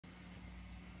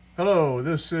Hello,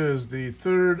 this is the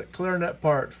third clarinet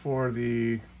part for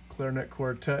the clarinet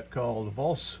quartet called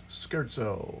Valse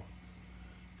Scherzo.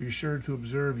 Be sure to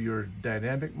observe your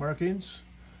dynamic markings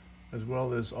as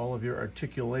well as all of your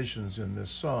articulations in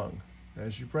this song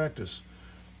as you practice.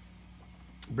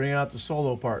 Bring out the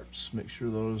solo parts. Make sure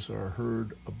those are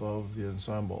heard above the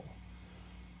ensemble.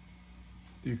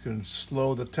 You can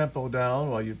slow the tempo down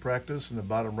while you practice in the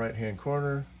bottom right-hand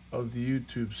corner of the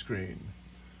YouTube screen.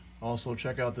 Also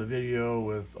check out the video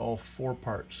with all four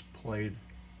parts played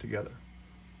together.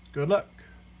 Good luck.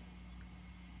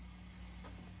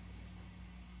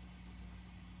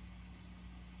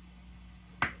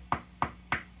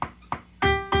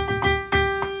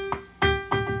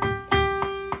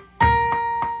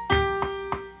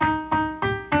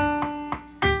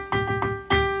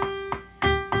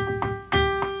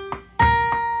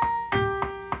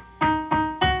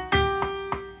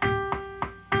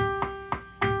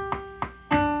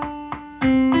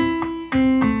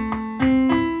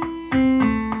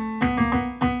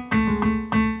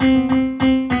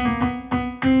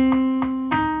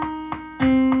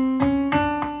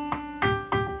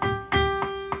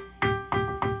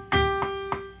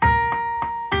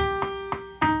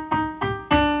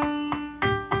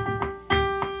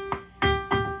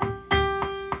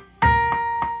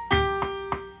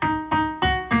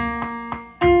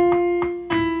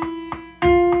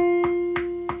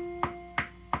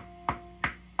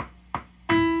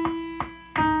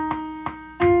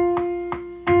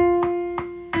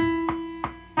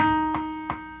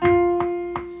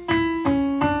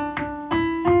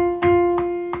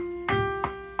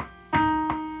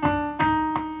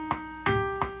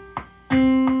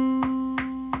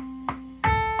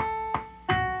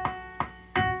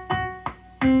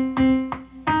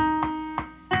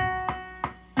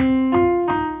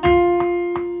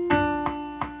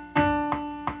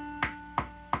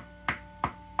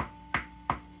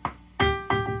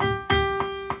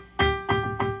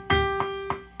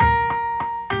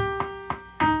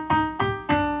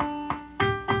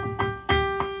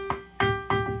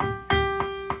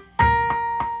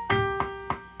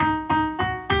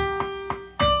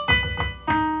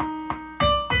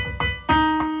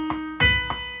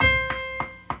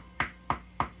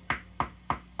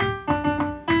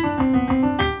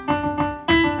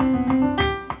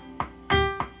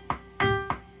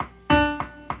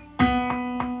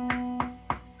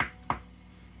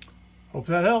 Hope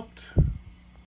that helped.